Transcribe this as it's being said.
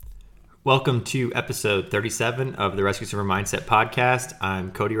Welcome to episode 37 of the Rescue Swimmer Mindset podcast.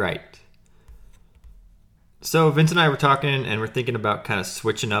 I'm Cody Wright. So Vince and I were talking and we're thinking about kind of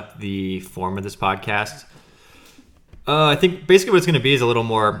switching up the form of this podcast. I think basically what it's going to be is a little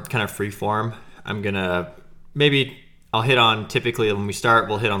more kind of free form. I'll hit on, typically when we start,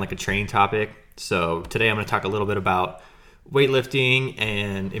 we'll hit on like a training topic. So today I'm going to talk a little bit about weightlifting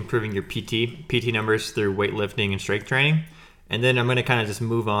and improving your PT numbers through weightlifting and strength training. And then I'm going to kind of just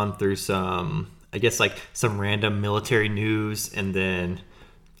move on through some random military news. And then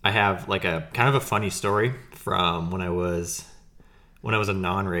I have like a kind of a funny story from when I was a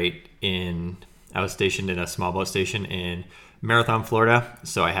non-rate I was stationed in a small boat station in Marathon, Florida.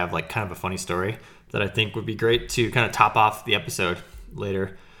 So I have like kind of a funny story that I think would be great to kind of top off the episode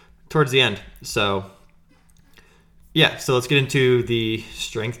later towards the end. So let's get into the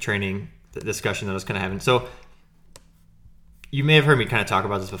strength training discussion that I was kind of having. So you may have heard me kind of talk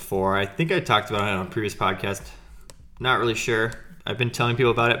about this before. I think I talked about it on a previous podcast. Not really sure. I've been telling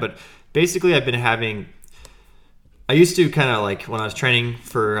people about it, but basically I used to kind of like when I was training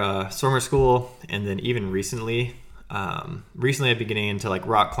for swimmer school, and then even recently I've been getting into like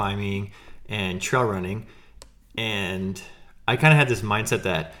rock climbing and trail running, and I kind of had this mindset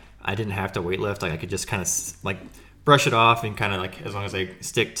that I didn't have to weightlift. Like I could just kind of like brush it off, and kind of like as long as I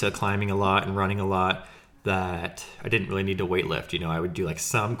stick to climbing a lot and running a lot, that I didn't really need to weightlift. You know, I would do like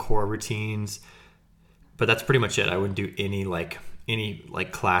some core routines, but that's pretty much it. I wouldn't do any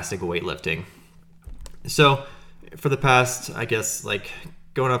classic weightlifting. So for the past, I guess like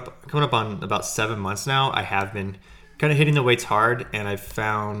coming up on about 7 months now, I have been kind of hitting the weights hard, and I've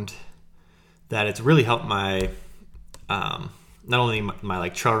found that it's really helped my not only my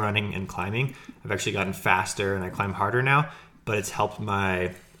like trail running and climbing. I've actually gotten faster and I climb harder now, but it's helped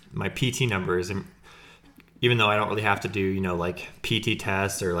my PT numbers. And even though I don't really have to do, like PT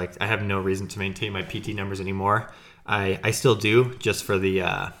tests, or like I have no reason to maintain my PT numbers anymore, I still do just for the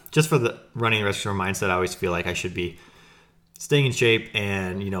running and rescue mindset. I always feel like I should be staying in shape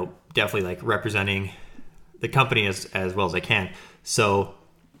and, definitely like representing the company as well as I can. So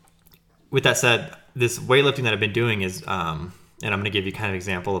with that said, this weightlifting that I've been doing is, and I'm going to give you kind of an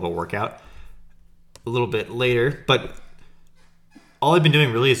example of a workout a little bit later, but all I've been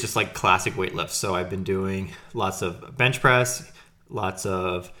doing really is just like classic weight lifts. So I've been doing lots of bench press, lots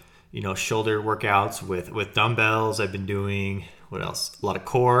of, shoulder workouts with dumbbells. I've been doing, what else? A lot of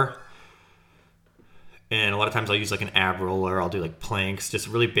core. And a lot of times I'll use like an ab roller. I'll do like planks, just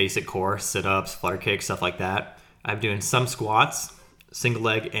really basic core, sit-ups, flutter kicks, stuff like that. I'm doing some squats, single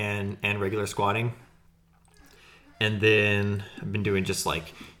leg and regular squatting. And then I've been doing just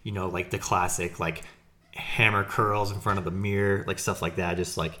like, like the classic, like hammer curls in front of the mirror, like stuff like that.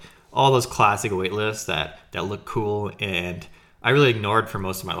 Just like all those classic weight lifts that look cool, and I really ignored for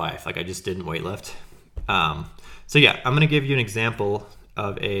most of my life. Like I just didn't weightlift. I'm going to give you an example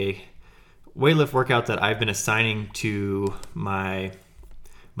of a weightlift workout that I've been assigning to my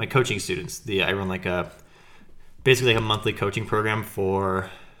coaching students. I run basically a monthly coaching program for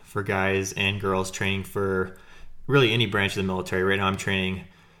guys and girls training for really any branch of the military. Right now I'm training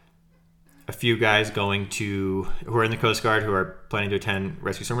a few guys who are in the Coast Guard who are planning to attend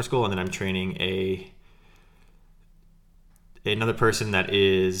rescue swimmer school, and then I'm training another person that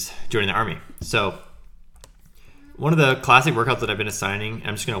is joining the Army. So one of the classic workouts that I've been assigning,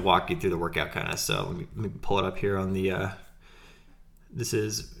 I'm just going to walk you through the workout kind of. So let me pull it up here on the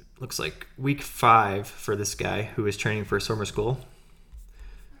looks like week 5 for this guy who is training for swimmer school.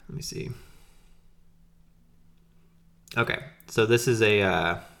 Let me see. Okay, so this is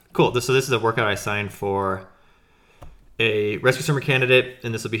cool. So this is a workout I signed for a rescue swimmer candidate,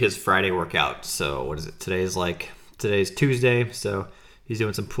 and this will be his Friday workout. So what is it? Today's Tuesday, so he's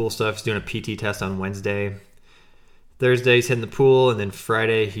doing some pool stuff. He's doing a PT test on Wednesday. Thursday he's hitting the pool, and then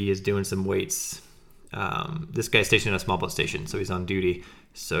Friday he is doing some weights. This guy's stationed at a small boat station, so he's on duty.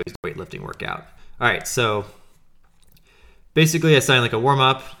 So he's doing a weightlifting workout. All right, so basically I signed like a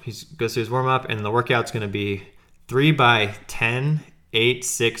warm-up. He goes through his warm-up, and the workout's going to be 3 by 10 8,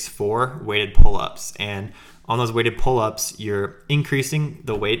 6, 4 weighted pull-ups. And on those weighted pull-ups, you're increasing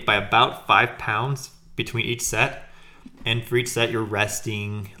the weight by about 5 pounds between each set. And for each set, you're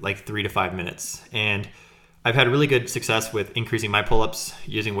resting like 3 to 5 minutes. And I've had really good success with increasing my pull-ups,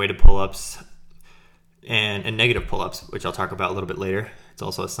 using weighted pull-ups and negative pull-ups, which I'll talk about a little bit later. It's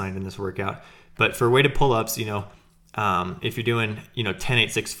also assigned in this workout. But for weighted pull-ups, if you're doing, 10,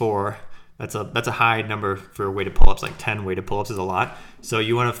 8, 6, 4, that's a high number for weighted pull-ups. Like 10 weighted pull-ups is a lot. So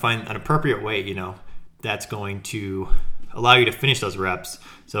you want to find an appropriate weight, that's going to allow you to finish those reps.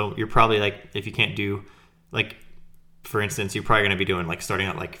 So you're probably like, if you can't do like for instance, you're probably going to be doing like starting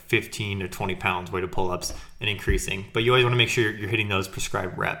at like 15 to 20 pounds weighted pull-ups and increasing, but you always want to make sure you're hitting those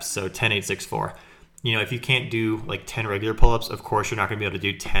prescribed reps. So 10, 8, 6, 4. If you can't do like 10 regular pull-ups, of course you're not going to be able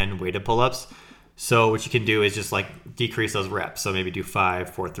to do 10 weighted pull-ups. So what you can do is just like decrease those reps. So maybe do 5,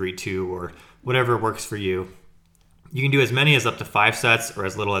 4, 3, 2, or whatever works for you. You can do as many as up to 5 sets or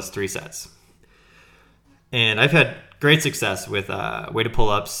as little as 3 sets. And I've had great success with weighted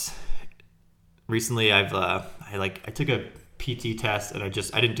pull-ups. Recently, I took a PT test and I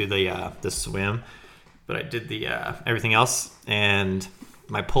didn't do the swim, but I did the everything else, and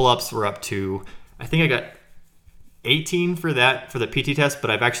my pull-ups were up to, I think I got 18 for the PT test, but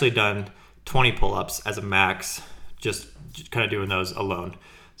I've actually done 20 pull-ups as a max, just kind of doing those alone.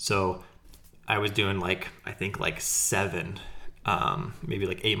 So I was doing I think 7,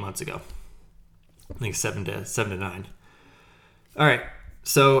 maybe 8 months ago. I think 7 to 9. All right.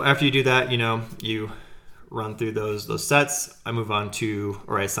 So after you do that, you run through those sets.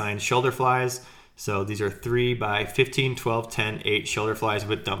 I assign shoulder flies. So these are 3 by 15, 12, 10, 8 shoulder flies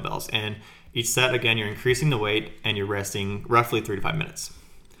with dumbbells. And each set, again, you're increasing the weight and you're resting roughly 3 to 5 minutes.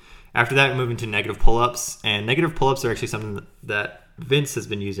 After that, move into negative pull-ups. And negative pull-ups are actually something that Vince has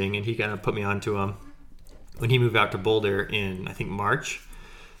been using, and he kind of put me onto them when he moved out to Boulder in, I think, March.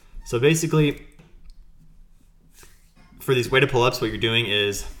 So basically, for these weighted pull-ups, what you're doing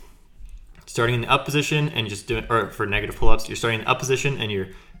is starting in the up position and for negative pull-ups, you're starting in the up position and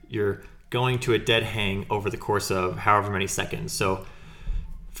you're going to a dead hang over the course of however many seconds. So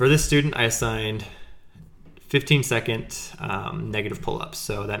for this student, I assigned 15-second negative pull-ups.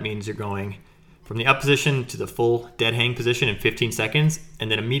 So that means you're going from the up position to the full dead hang position in 15 seconds.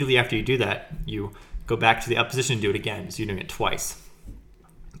 And then immediately after you do that, you go back to the up position and do it again. So you're doing it twice.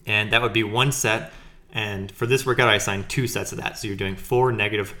 And that would be 1 set. And for this workout, I assigned 2 sets of that. So you're doing 4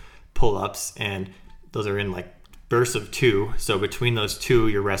 negative pull-ups, and those are in bursts of 2. So between those 2,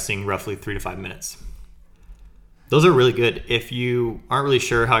 you're resting roughly 3 to 5 minutes. Those are really good. If you aren't really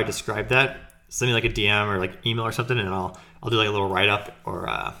sure how I describe that, send me a DM or email or something, and I'll do a little write-up,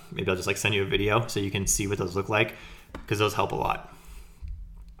 or maybe I'll just send you a video so you can see what those look like, because those help a lot.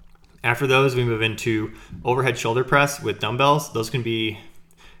 After those, we move into overhead shoulder press with dumbbells. Those can be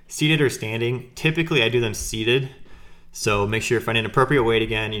seated or standing. Typically, I do them seated. So make sure you're finding an appropriate weight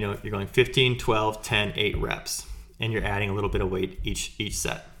again. You're going 15, 12, 10, 8 reps, and you're adding a little bit of weight each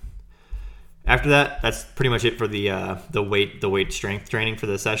set. After that, that's pretty much it for the weight strength training for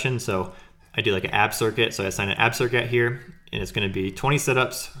the session. So I do an ab circuit. So I assign an ab circuit here, and it's going to be 20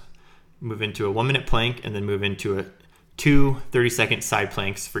 sit-ups, move into a 1-minute plank, and then move into 2 30-second side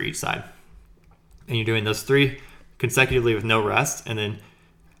planks for each side. And you're doing those 3 consecutively with no rest, and then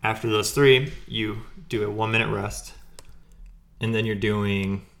after those 3, you do a 1-minute rest, and then you're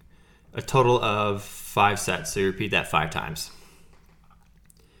doing a total of 5 sets. So you repeat that 5 times.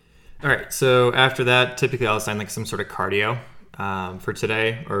 All right, so after that, typically I'll assign some sort of cardio for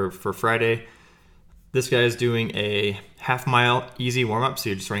today or for Friday. This guy is doing a half-mile easy warm-up, so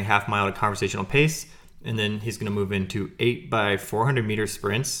you're just running half-mile at a conversational pace, and then he's going to move into 8 by 400 meter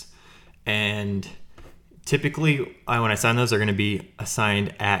sprints. And typically, when I assign those, they're going to be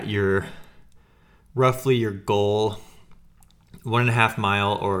assigned at roughly your goal 1.5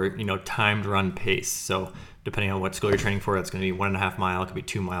 mile or timed run pace. So depending on what skill you're training for, that's going to be 1.5 mile, it could be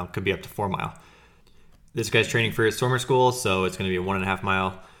 2 mile, it could be up to 4 mile. This guy's training for his swimmer school, so it's going to be a 1.5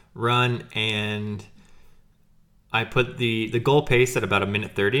 mile run, and I put the goal pace at about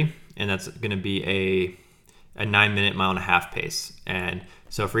 1:30, and that's going to be a 9-minute mile and a half pace. And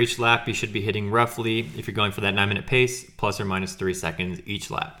so for each lap, you should be hitting roughly, if you're going for that 9-minute pace, plus or minus 3 seconds each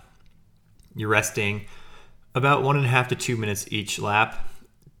lap. You're resting about 1.5 to 2 minutes each lap.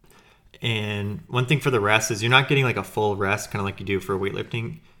 And one thing for the rest is you're not getting a full rest, kind of like you do for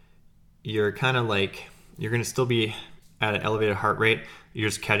weightlifting. You're kind of you're going to still be at an elevated heart rate. You're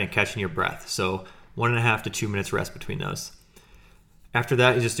just catching your breath. So 1.5 to 2 minutes rest between those. After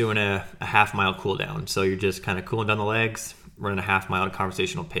that, you're just doing a half-mile cool down. So you're just kind of cooling down the legs, running a half-mile at a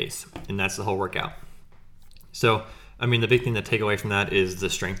conversational pace. And that's the whole workout. So, the big thing to take away from that is the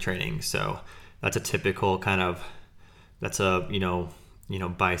strength training. So that's a typical that's a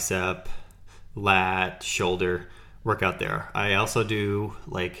bicep, lat, shoulder workout there. I also do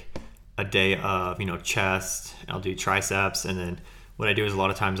a day of, chest, I'll do triceps. And then what I do is a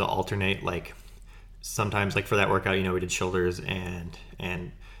lot of times I'll alternate, sometimes for that workout, we did shoulders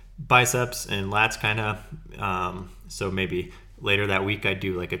and biceps and lats so maybe later that week I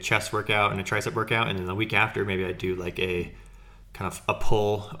do a chest workout and a tricep workout, and then the week after maybe I do a kind of a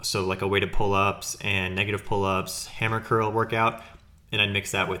pull, so a weighted pull-ups and negative pull-ups, hammer curl workout, and I'd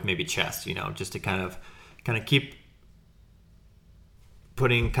mix that with maybe chest, just to kind of keep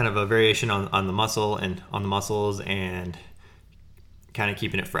putting kind of a variation on the muscle and on the muscles and kind of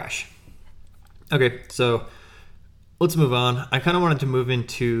keeping it fresh. Okay, so let's move on. I kind of wanted to move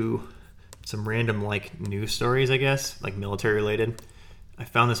into some random like news stories, I guess, like military related. I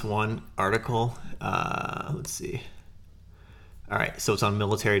found this one article. Let's see. All right, so it's on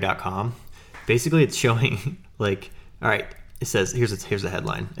military.com. Basically, it's showing like, all right, it says here's the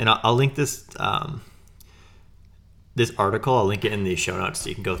headline, and I'll link this this article. I'll link it in the show notes so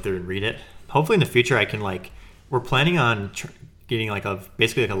you can go through and read it. Hopefully, in the future, I can we're planning on getting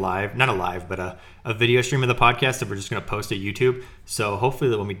basically like a live, not a live, but a video stream of the podcast that we're just going to post to YouTube. So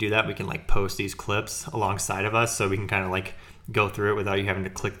hopefully, when we do that, we can post these clips alongside of us, so we can kind of go through it without you having to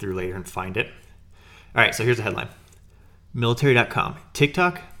click through later and find it. All right, so here's the headline. Military.com.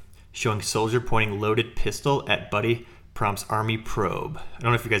 TikTok showing soldier pointing loaded pistol at buddy prompts army probe. I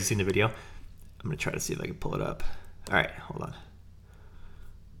don't know if you guys have seen the video. I'm going to try to see if I can pull it up. All right, hold on.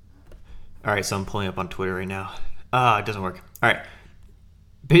 All right, so I'm pulling up on Twitter right now. It doesn't work. All right.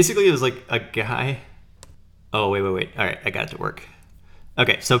 Basically, it was like a guy. Oh, wait. All right, I got it to work.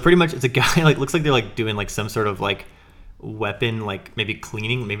 Okay, so pretty much it's a guy, looks like they're doing some sort of weapon, maybe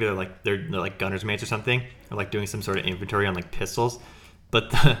cleaning. Maybe they're gunner's mates or something. Or doing some sort of inventory on pistols.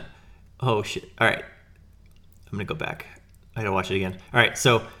 But oh shit. All right. I'm going to go back. I got to watch it again. All right,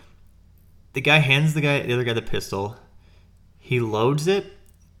 so the guy hands the other guy the pistol. He loads it.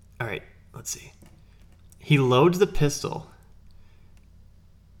 All right, let's see. He loads the pistol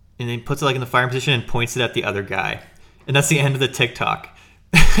and then puts it in the firing position and points it at the other guy. And that's the end of the TikTok.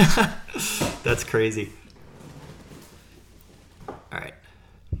 That's crazy. All right.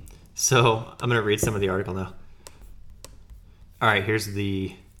 So I'm going to read some of the article now. All right, here's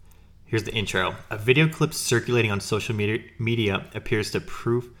the intro. A video clip circulating on social media appears to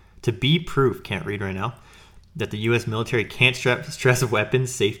be proof, can't read right now, that the U.S. military can't stress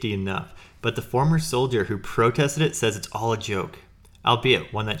weapons safety enough. But the former soldier who protested it says it's all a joke,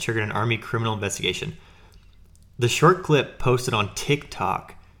 albeit one that triggered an Army criminal investigation. The short clip posted on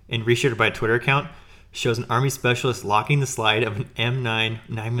TikTok and reshared by a Twitter account shows an Army specialist locking the slide of an M9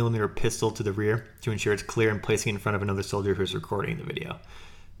 9mm pistol to the rear to ensure it's clear and placing it in front of another soldier who's recording the video.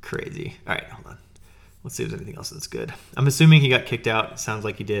 Crazy. All right, hold on. Let's see if there's anything else that's good. I'm assuming he got kicked out. Sounds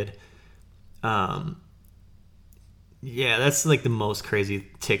like he did. Yeah, that's the most crazy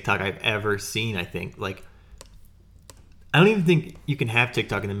TikTok I've ever seen, I think. I don't even think you can have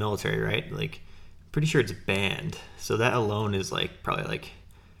TikTok in the military, right? Pretty sure it's banned. So that alone is probably not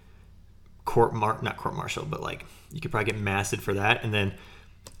court-martial, but you could probably get massed for that. And then,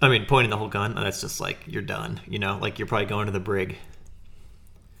 pointing the whole gun, that's just you're done, you're probably going to the brig.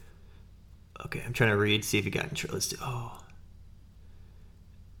 Okay, I'm trying to read, see if you got in trouble. Let's do,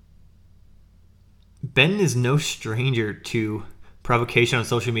 Ben is no stranger to provocation on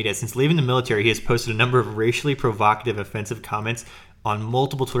social media. Since leaving the military, he has posted a number of racially provocative, offensive comments on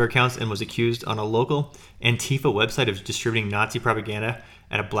multiple Twitter accounts and was accused on a local Antifa website of distributing Nazi propaganda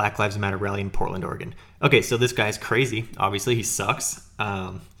at a Black Lives Matter rally in Portland, Oregon. Okay, so this guy's crazy. Obviously, he sucks.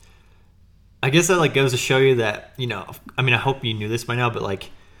 I guess that goes to show you that, I hope you knew this by now, but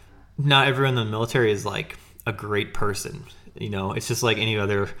not everyone in the military is a great person. It's just like any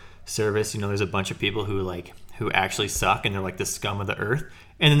other service. There's a bunch of people who actually suck and they're the scum of the earth.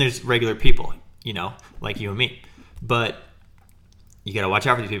 And then there's regular people, like you and me. But you got to watch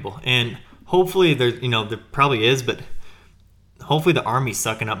out for these people. And hopefully there probably is, but hopefully the Army's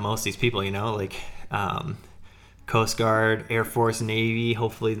sucking up most of these people, Coast Guard, Air Force, Navy.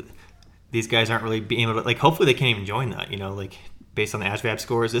 Hopefully these guys aren't really being able to, hopefully they can't even join that, based on the ASVAB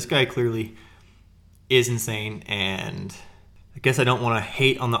scores. This guy clearly is insane, and I guess I don't want to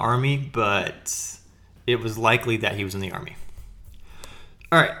hate on the Army, but it was likely that he was in the Army.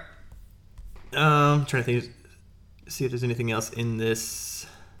 All right. I'm trying to see if there's anything else in this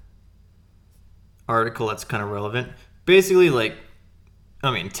article that's kind of relevant. Basically,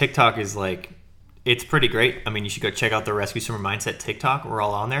 TikTok is it's pretty great. You should go check out the Rescue Swimmer Mindset TikTok. We're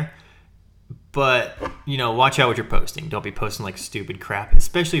all on there. But, watch out what you're posting. Don't be posting stupid crap,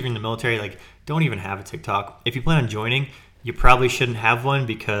 especially if you're in the military. Don't even have a TikTok. If you plan on joining, you probably shouldn't have one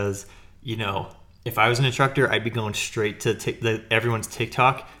because, if I was an instructor, I'd be going straight to everyone's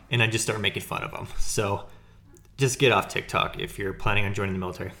TikTok and I'd just start making fun of them. So just get off TikTok if you're planning on joining the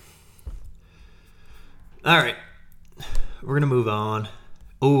military. All right. We're going to move on.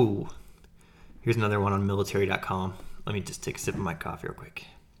 Oh, here's another one on military.com. Let me just take a sip of my coffee real quick.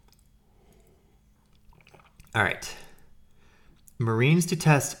 All right. Marines to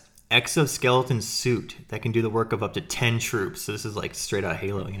test exoskeleton suit that can do the work of up to 10 troops. So this is straight out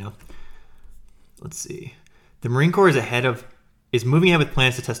Halo, Let's see. The Marine Corps is ahead of is moving ahead with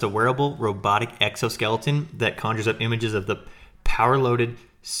plans to test a wearable robotic exoskeleton that conjures up images of the power-loaded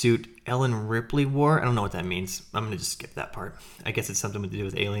suit Ellen Ripley wore. I don't know what that means. I'm going to just skip that part. I guess it's something to do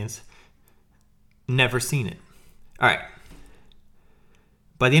with aliens. Never seen it. All right.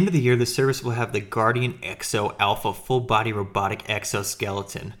 By the end of the year, the service will have the Guardian Exo Alpha full-body robotic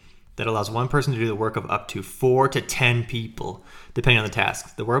exoskeleton that allows one person to do the work of up to 4 to 10 people, depending on the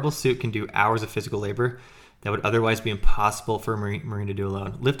task. The wearable suit can do hours of physical labor that would otherwise be impossible for a Marine to do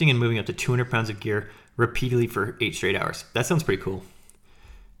alone, lifting and moving up to 200 pounds of gear repeatedly for 8 straight hours. That sounds pretty cool.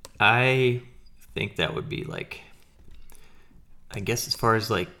 I think that would be like, I guess as far as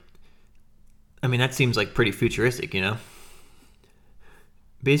like, I mean, that seems like pretty futuristic, you know?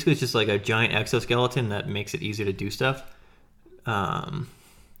 Basically, it's just like a giant exoskeleton that makes it easier to do stuff.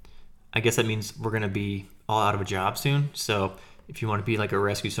 I guess that means we're going to be all out of a job soon. So if you want to be like a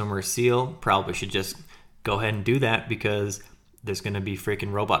rescue swimmer or SEAL, probably should just go ahead and do that, because there's going to be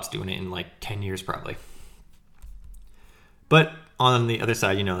freaking robots doing it in like 10 years probably. But on the other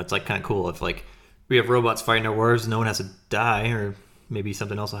side, you know, it's like kind of cool if like we have robots fighting our wars, no one has to die, or maybe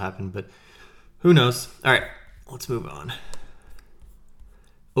something else will happen, but who knows? All right, let's move on.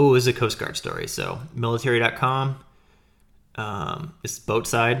 Oh, this is a Coast Guard story. So military.com, it's boat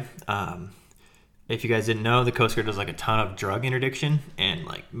side. If you guys didn't know, the Coast Guard does like a ton of drug interdiction, and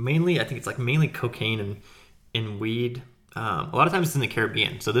like mainly, I think it's like mainly cocaine and weed. A lot of times it's in the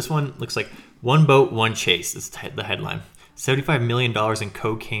Caribbean. So this one looks like one boat, one chase. Is the headline. $75 million in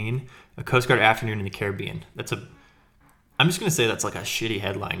cocaine, a Coast Guard afternoon in the Caribbean. I'm just going to say that's like a shitty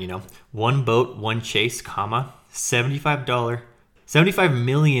headline, you know. One boat, one chase, comma, $75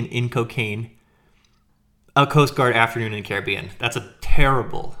 million in cocaine, a Coast Guard afternoon in the Caribbean. That's a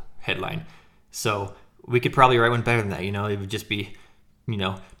terrible headline. So we could probably write one better than that, you know. It would just be, you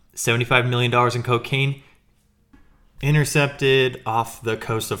know, $75 million in cocaine intercepted off the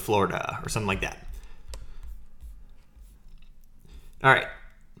coast of Florida or something like that. All right.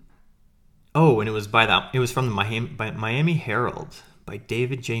 Oh, and it was from the Miami Herald by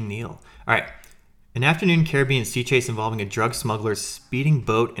David J. Neal. All right. An afternoon Caribbean sea chase involving a drug smuggler's speeding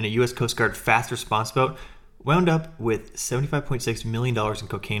boat and a U.S. Coast Guard fast response boat wound up with $75.6 million in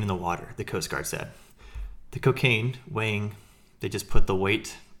cocaine in the water, the Coast Guard said. The cocaine, weighing, they just put the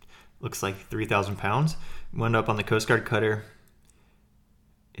weight, looks like 3,000 pounds, wound up on the Coast Guard cutter.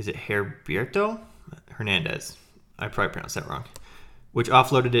 Is it Herberto Hernandez? I probably pronounced that wrong. Which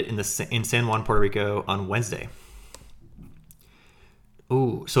offloaded it in San Juan, Puerto Rico on Wednesday.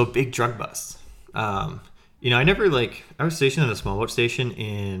 Ooh, so a big drug bust. You know, I was stationed at a small boat station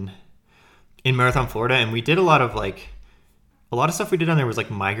in Marathon, Florida, and we did a lot of stuff we did on there was like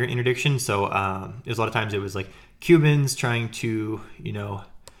migrant interdiction. So it was a lot of times it was like Cubans trying to, you know,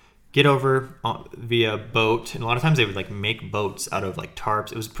 get over via boat, and a lot of times they would like make boats out of like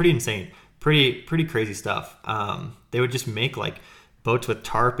tarps. It was pretty insane, pretty crazy stuff. They would just make like boats with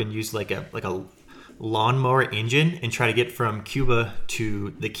tarp and use like a lawnmower engine and try to get from Cuba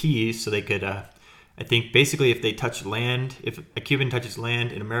to the Keys so they could. I think basically if a Cuban touches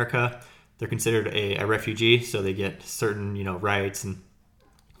land in America, they're considered a refugee, so they get certain, you know, rights, and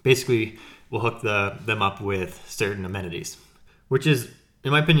basically will hook them up with certain amenities, which is, in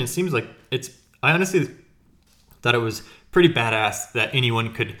my opinion, seems like I honestly thought it was pretty badass that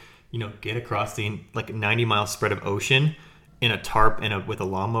anyone could, you know, get across the like 90-mile spread of ocean in a tarp and with a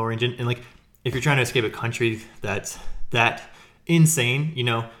lawnmower engine. And like, if you're trying to escape a country that's that insane, you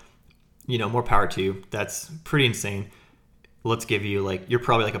know, more power to you. That's pretty insane. Let's give you like, you're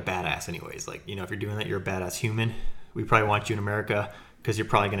probably like a badass anyways. Like, you know, if you're doing that, you're a badass human. We probably want you in America because you're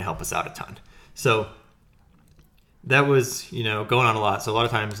probably going to help us out a ton. So that was, you know, going on a lot. So a lot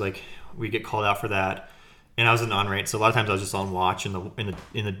of times like we get called out for that. And I was a non-rate, so a lot of times I was just on watch in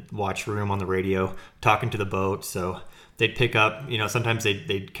the watch room on the radio, talking to the boat. So they'd pick up, you know, sometimes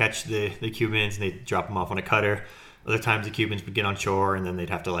they'd catch the Cubans and they'd drop them off on a cutter. Other times the Cubans would get on shore and then they'd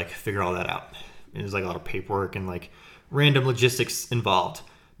have to like figure all that out. And there's like a lot of paperwork and like random logistics involved.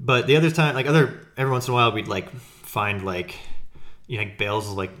 But the other time, every once in a while we'd like find like, you know, like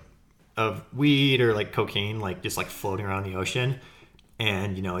bales of weed or like cocaine, like just like floating around the ocean.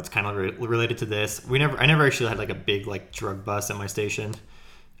 And, you know, it's kind of related to this. I never actually had like a big like drug bust at my station.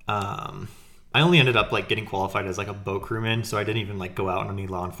 I only ended up like getting qualified as like a boat crewman. So I didn't even like go out on any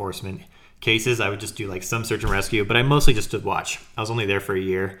law enforcement cases. I would just do like some search and rescue, but I mostly just stood watch. I was only there for a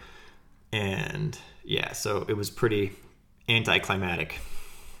year. And yeah, so it was pretty anticlimactic.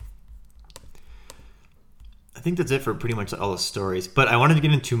 I think that's it for pretty much all the stories. But I wanted to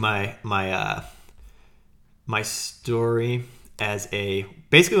get into my story as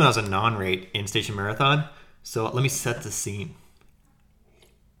basically when I was a non-rate in Station Marathon. So let me set the scene.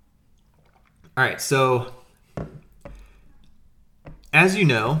 All right, so as you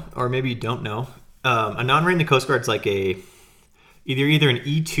know, or maybe you don't know, a non-rated in the Coast Guard is like either an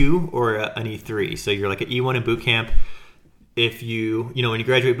E2 or an E3. So you're like an E1 in boot camp. If when you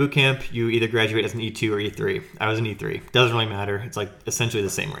graduate boot camp, you either graduate as an E2 or E3. I was an E3. Doesn't really matter. It's like essentially the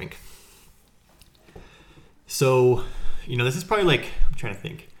same rank. So, this is probably like, I'm trying to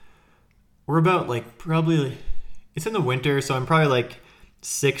think. We're about like probably, it's in the winter, so I'm probably like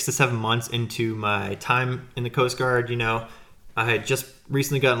 6 to 7 months into my time in the Coast Guard. I had just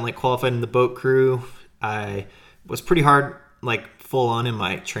recently gotten like qualified in the boat crew. I was pretty hard, like full on in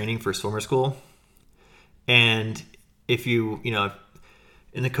my training for swimmer school. And if in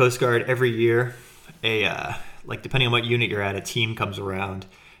the Coast Guard every year, like depending on what unit you're at, a team comes around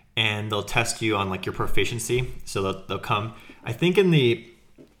and they'll test you on like your proficiency. So they'll come, I think at the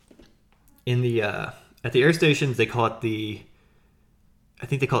air stations, they call it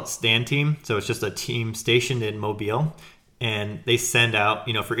stand team. So it's just a team stationed in Mobile, and they send out,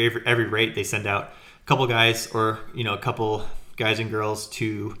 for every rate, they send out a couple guys or, a couple guys and girls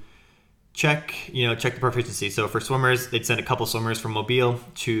to check the proficiency. So for swimmers, they'd send a couple swimmers from Mobile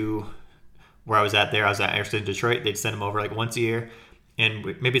to where I was at Air Station Detroit. They'd send them over like once a year, and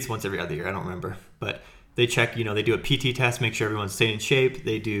maybe it's once every other year. I don't remember, but they check, they do a PT test, make sure everyone's staying in shape.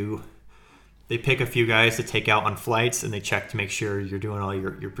 They pick a few guys to take out on flights, and they check to make sure you're doing all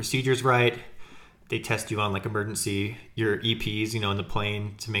your procedures right. They test you on like your EPs, in the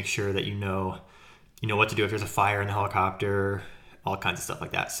plane to make sure that you know what to do if there's a fire in the helicopter, all kinds of stuff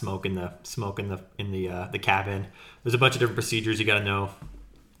like that. Smoke in the cabin. There's a bunch of different procedures you got to know.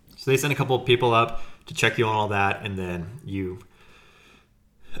 So they send a couple of people up to check you on all that, and then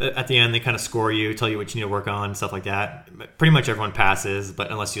at the end they kind of score you, tell you what you need to work on, stuff like that. Pretty much everyone passes,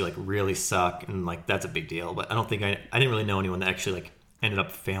 but unless you like really suck, and like that's a big deal. But I don't think I didn't really know anyone that actually like ended up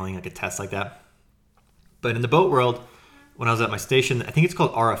failing like a test like that. But in the boat world, when I was at my station, I think it's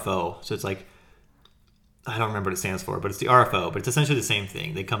called RFO. So it's like, I don't remember what it stands for, but it's the RFO. But it's essentially the same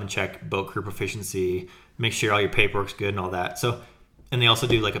thing. They come and check boat crew proficiency, make sure all your paperwork's good and all that. So, and they also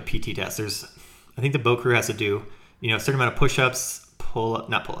do like a PT test. I think the boat crew has to do, a certain amount of push-ups,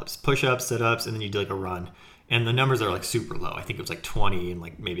 push-ups, sit-ups, and then you do like a run. And the numbers are like super low. I think it was like 20 and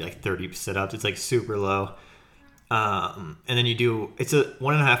like maybe like 30 sit-ups. It's like super low. And then it's a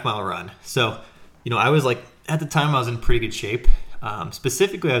 1.5 mile run. So, I was like, at the time I was in pretty good shape.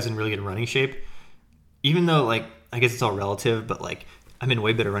 Specifically, I was in really good running shape. Even though, like, I guess it's all relative, but like, I'm in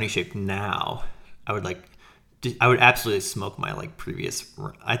way better running shape now. I would absolutely smoke my like previous.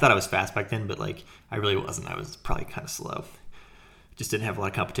 I thought I was fast back then, but like, I really wasn't. I was probably kind of slow. Just didn't have a lot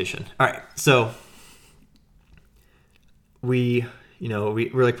of competition. All right, so we're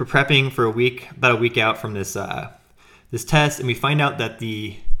prepping for about a week out from this test, and we find out that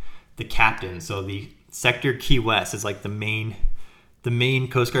the captain, so the Sector Key West, is like the main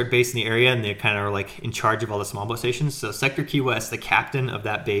Coast Guard base in the area, and they kind of are like in charge of all the small boat stations. So Sector Key West, the captain of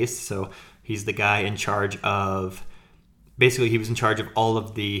that base, so he's the guy in charge of, basically he was in charge of all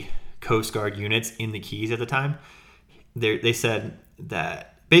of the Coast Guard units in the Keys at the time. They said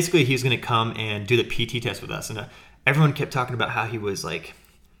that basically he was going to come and do the PT test with us, and everyone kept talking about how he was like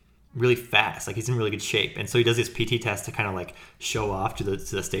really fast, like he's in really good shape, and so he does this PT test to kind of like show off to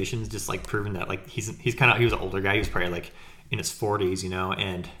the stations, just like proving that like he was an older guy. He was probably like in his 40s,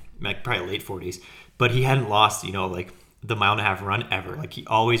 and like probably late 40s, but he hadn't lost like the 1.5 mile run ever. Like he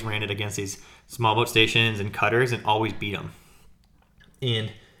always ran it against these small boat stations and cutters and always beat them. And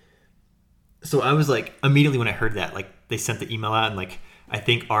so I was like, immediately when I heard that, like they sent the email out, and like I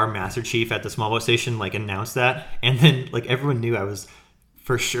think our master chief at the small boat station like announced that, and then like everyone knew I was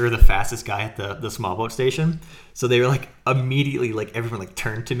for sure the fastest guy at the small boat station. So they were like immediately, like everyone like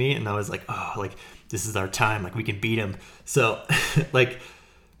turned to me, and I was like, oh, like this is our time, like we can beat him. So like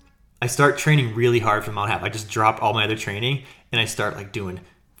I start training really hard for 1.5 miles. I just drop all my other training, and I start like doing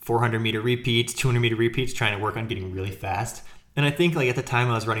 400 meter repeats, 200 meter repeats, trying to work on getting really fast. And I think like at the time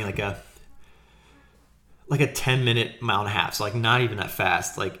I was running like a 10-minute 1.5 miles, so like not even that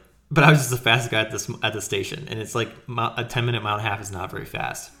fast, like, but I was just the fastest guy at the station, and it's like a 10-minute 1.5 miles is not very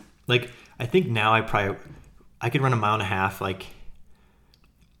fast. Like I think now I could run a 1.5 miles like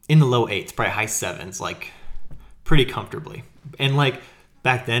in the low 8s, probably high 7s, like pretty comfortably. And like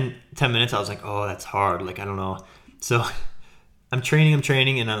back then, 10 minutes, I was like, oh, that's hard. Like I don't know. So I'm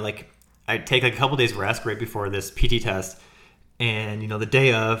training, and I take like a couple days rest right before this PT test, and the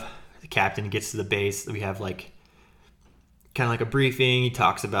day of, the captain gets to the base. We have like kind of like a briefing. He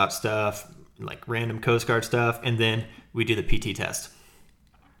talks about stuff, like random Coast Guard stuff, and then we do the PT test.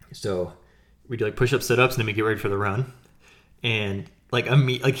 So we do like push-ups, sit-ups, and then we get ready for the run. And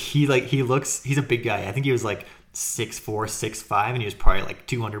he looks, he's a big guy. I think he was like 6'4", 6'5", and he was probably like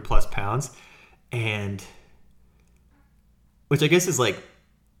 200 plus pounds, and which I guess is like,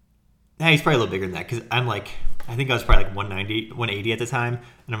 he's probably a little bigger than that because I think I was probably like 190, 180 at the time,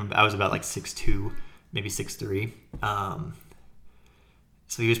 and I was about like 6'2", maybe 6'3".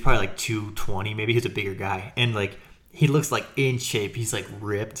 So he was probably like 220, maybe. He was a bigger guy, and like he looks like in shape. He's like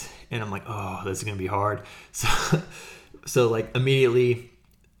ripped, and I'm like, oh, this is gonna be hard. So like immediately,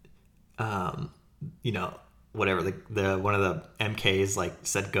 whatever, the one of the MKs like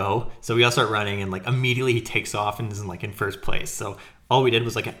said go, so we all start running, and like immediately he takes off and is in first place. So all we did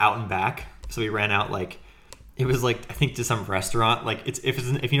was like an out and back. So we ran out, like it was like, I think, to some restaurant. Like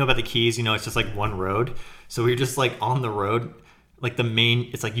if you know about the Keys, it's just like one road. So we were just like on the road, like the main,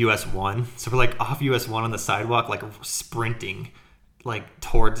 it's like US 1. So we're like off US 1 on the sidewalk, like sprinting like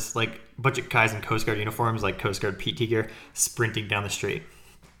towards like a bunch of guys in Coast Guard uniforms, like Coast Guard PT gear, sprinting down the street.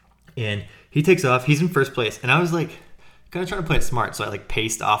 And he takes off, he's in first place, and I was like kind of trying to play it smart, so I like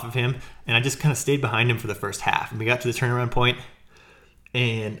paced off of him, and I just kind of stayed behind him for the first half, and we got to the turnaround point,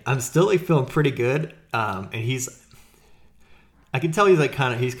 and I'm still like feeling pretty good, and I can tell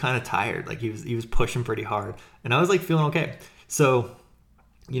he's kind of tired, like he was pushing pretty hard, and I was like feeling okay. So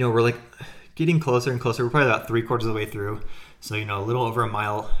we're like getting closer and closer. We're probably about 3/4 of the way through, so a little over a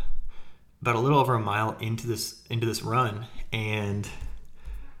mile into this run, and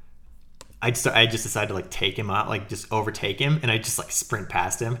I just decided to like take him out, like just overtake him, and I just like sprint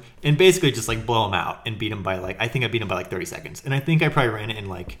past him and basically just like blow him out and beat him by I think I beat him by like 30 seconds. And I think I probably ran it in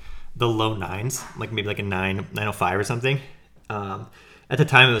like the low 9s, like maybe like a 9:05 or something. At the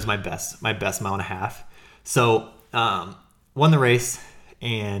time it was my best mile and a half. So won the race,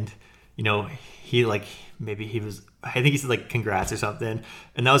 and he like, maybe he was, I think he said like congrats or something,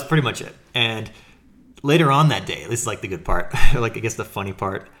 and that was pretty much it. And later on that day, this is like the good part, or like I guess the funny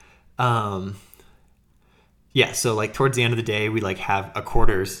part. So like towards the end of the day, we like have a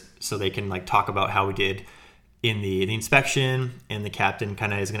quarters so they can like talk about how we did in the inspection, and the captain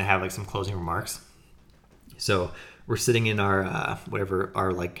kind of is going to have like some closing remarks. So we're sitting in our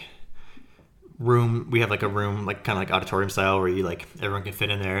our like room. We have like a room, like kind of like auditorium style, where you like everyone can fit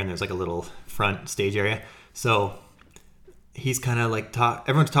in there, and there's like a little front stage area. So he's kind of like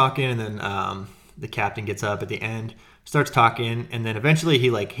everyone's talking, and then the captain gets up at the end, starts talking, and then eventually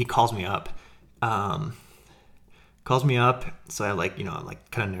he calls me up. So I like, I'm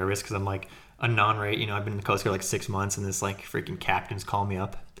like kind of nervous because I'm like a non-rate, I've been in the Coast Guard like 6 months, and this like freaking captain's calling me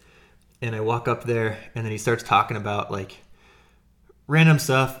up. And I walk up there, and then he starts talking about like random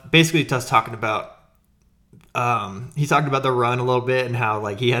stuff. Basically just talking about, he talked about the run a little bit and how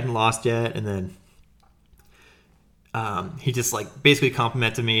like he hadn't lost yet. And then he just like basically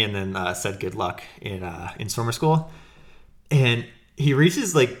complimented me, and then said good luck in swimmer school. And he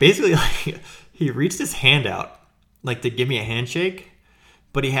reaches like, basically like he reached his hand out like to give me a handshake,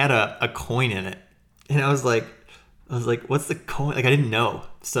 but he had a coin in it. And I was like, what's the coin? Like I didn't know.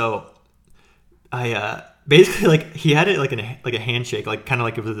 So I basically like, he had it like a handshake, like kind of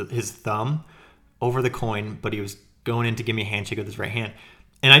like it was his thumb over the coin, but he was going in to give me a handshake with his right hand.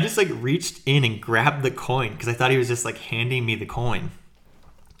 And I just like reached in and grabbed the coin because I thought he was just like handing me the coin.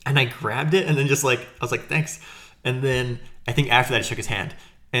 And I grabbed it, and then just like, I was like, thanks. And then I think after that he shook his hand,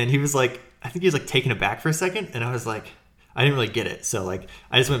 and he was like, I think he was like taken aback for a second, and I was like, I didn't really get it. So like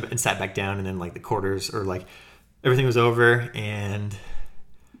I just went and sat back down, and then like the quarters, or like everything was over, and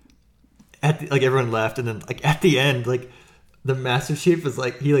like everyone left, and then like at the end, like the Master Chief was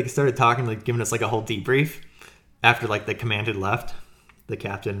like, he like started talking, like giving us like a whole debrief after like the command had left, the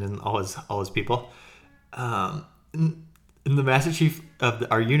captain and all his people. And the Master Chief of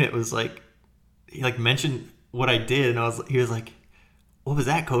our unit was like, he like mentioned what I did, and he was like, what was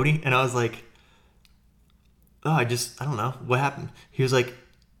that, Cody? And I was like, oh, I don't know what happened. He was like,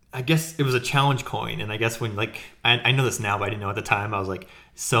 I guess it was a challenge coin. And I guess when like, I know this now, but I didn't know at the time. I was like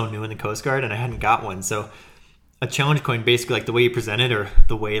so new in the Coast Guard, and I hadn't got one. So a challenge coin, basically like the way you present it, or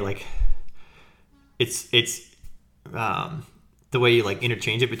the way like it's the way you like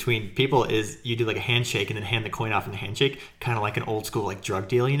interchange it between people, is you do like a handshake and then hand the coin off in the handshake, kind of like an old school like drug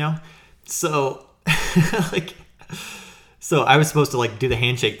deal, So like, so I was supposed to like do the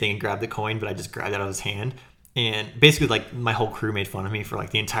handshake thing and grab the coin, but I just grabbed it out of his hand. And basically like my whole crew made fun of me for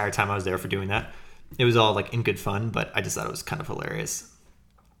like the entire time I was there for doing that. It was all like in good fun, but I just thought it was kind of hilarious.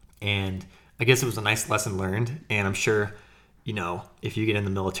 And I guess it was a nice lesson learned. And I'm sure, if you get in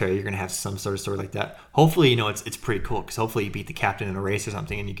the military, you're going to have some sort of story like that. Hopefully, it's pretty cool, because hopefully you beat the captain in a race or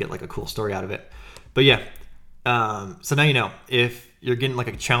something, and you get like a cool story out of it. But yeah, so now if you're getting like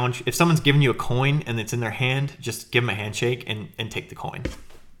a challenge. If someone's giving you a coin and it's in their hand, just give them a handshake and take the coin.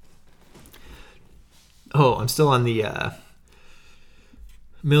 Oh, I'm still on the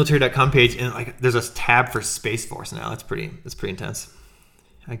military.com page, and like there's a tab for Space Force now. That's pretty intense.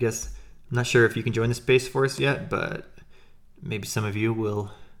 I guess I'm not sure if you can join the Space Force yet, but maybe some of you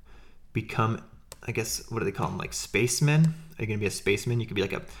will become, I guess, what do they call them? Like spacemen? Are you going to be a spaceman? You could be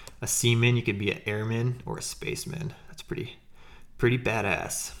like a seaman, you could be an airman, or a spaceman. That's pretty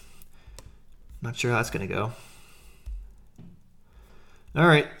badass. Not sure how that's going to go. All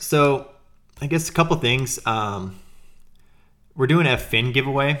right, so I guess a couple things. We're doing a fin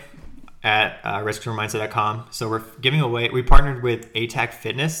giveaway at rescuesummermindset.com. So we're giving away, we partnered with ATAC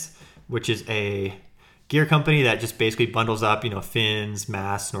Fitness, which is a gear company that just basically bundles up, fins,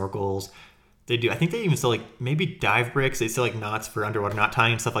 masks, snorkels. They do, I think they even sell like maybe dive bricks. They sell like knots for underwater knot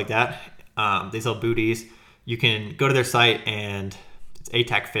tying and stuff like that. They sell booties. You can go to their site, and it's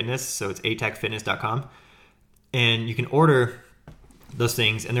ATAC Fitness. So it's atacfitness.com. And you can order those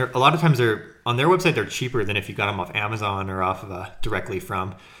things. And a lot of times on their website, they're cheaper than if you got them off Amazon or off of directly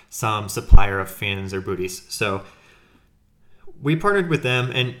from some supplier of fins or booties. So we partnered with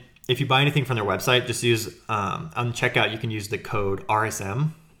them, and if you buy anything from their website, just use on checkout, you can use the code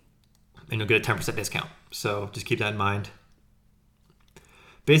RSM and you'll get a 10% discount. So just keep that in mind.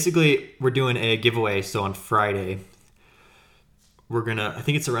 Basically, we're doing a giveaway. So on Friday, I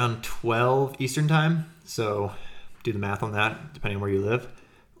think it's around 12 Eastern time. So do the math on that, depending on where you live.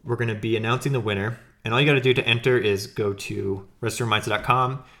 We're going to be announcing the winner. And all you got to do to enter is go to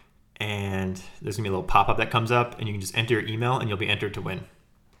rescuesummermindset.com, and there's going to be a little pop-up that comes up, and you can just enter your email, and you'll be entered to win.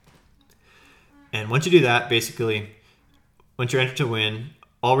 And once you do that, basically, once you're entered to win,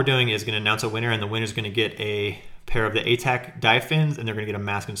 all we're doing is going to announce a winner, and the winner's going to get a pair of the ATAC dive fins, and they're going to get a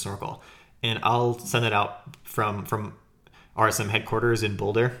mask and snorkel. And I'll send that out from RSM headquarters in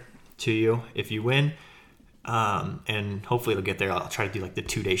Boulder to you if you win. And hopefully it'll get there. I'll try to do like the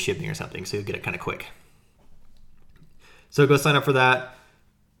 2-day shipping or something, so you'll get it kind of quick. So go sign up for that.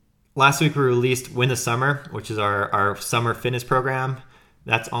 Last week we released Win the Summer, which is our summer fitness program.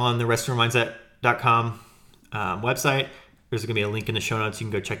 That's on the rescuesummermindset.com website. There's going to be a link in the show notes. You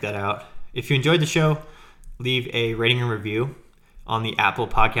can go check that out. If you enjoyed the show, leave a rating and review on the Apple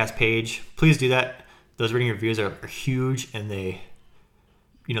podcast page. Please do that. Those rating reviews are huge, and they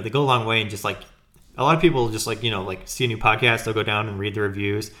go a long way. And just like a lot of people just like see a new podcast, they'll go down and read the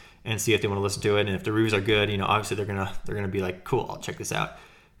reviews and see if they want to listen to it. And if the reviews are good, obviously they're gonna be like, cool, I'll check this out.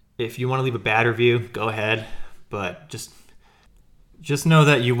 If you want to leave a bad review, go ahead, but just know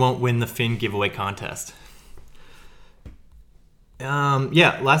that you won't win the fin giveaway contest.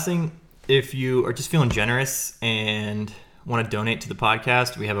 Last thing, if you are just feeling generous and want to donate to the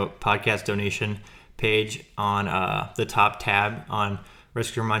podcast, we have a podcast donation page on the top tab on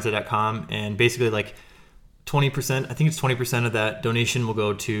rescuesummermindset.com, and basically like 20%, I think it's 20% of that donation will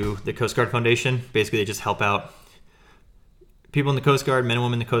go to the Coast Guard Foundation. Basically, they just help out people in the Coast Guard, men and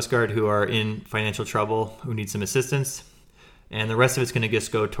women in the Coast Guard who are in financial trouble, who need some assistance. And the rest of it's going to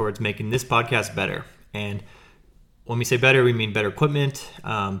just go towards making this podcast better. And when we say better, we mean better equipment,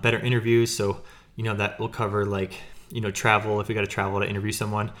 better interviews. So, that will cover like, travel. If we got to travel to interview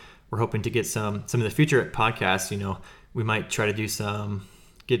someone, we're hoping to get some of the future podcasts. We might try to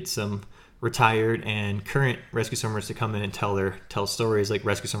get some retired and current rescue swimmers to come in and tell stories, like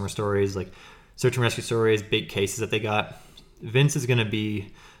rescue swimmer stories, like search and rescue stories, big cases that they got. Vince is going to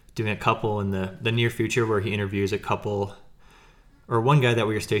be doing a couple in the near future where he interviews a couple, or one guy that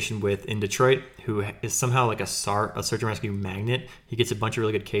we were stationed with in Detroit who is somehow like a search and rescue magnet. He gets a bunch of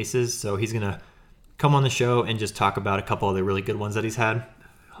really good cases, so he's going to come on the show and just talk about a couple of the really good ones that he's had.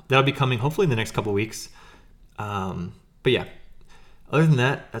 That'll be coming hopefully in the next couple of weeks. But yeah, other than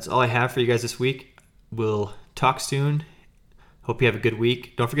that, that's all I have for you guys this week. We'll talk soon. Hope you have a good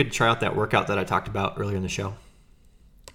week. Don't forget to try out that workout that I talked about earlier in the show.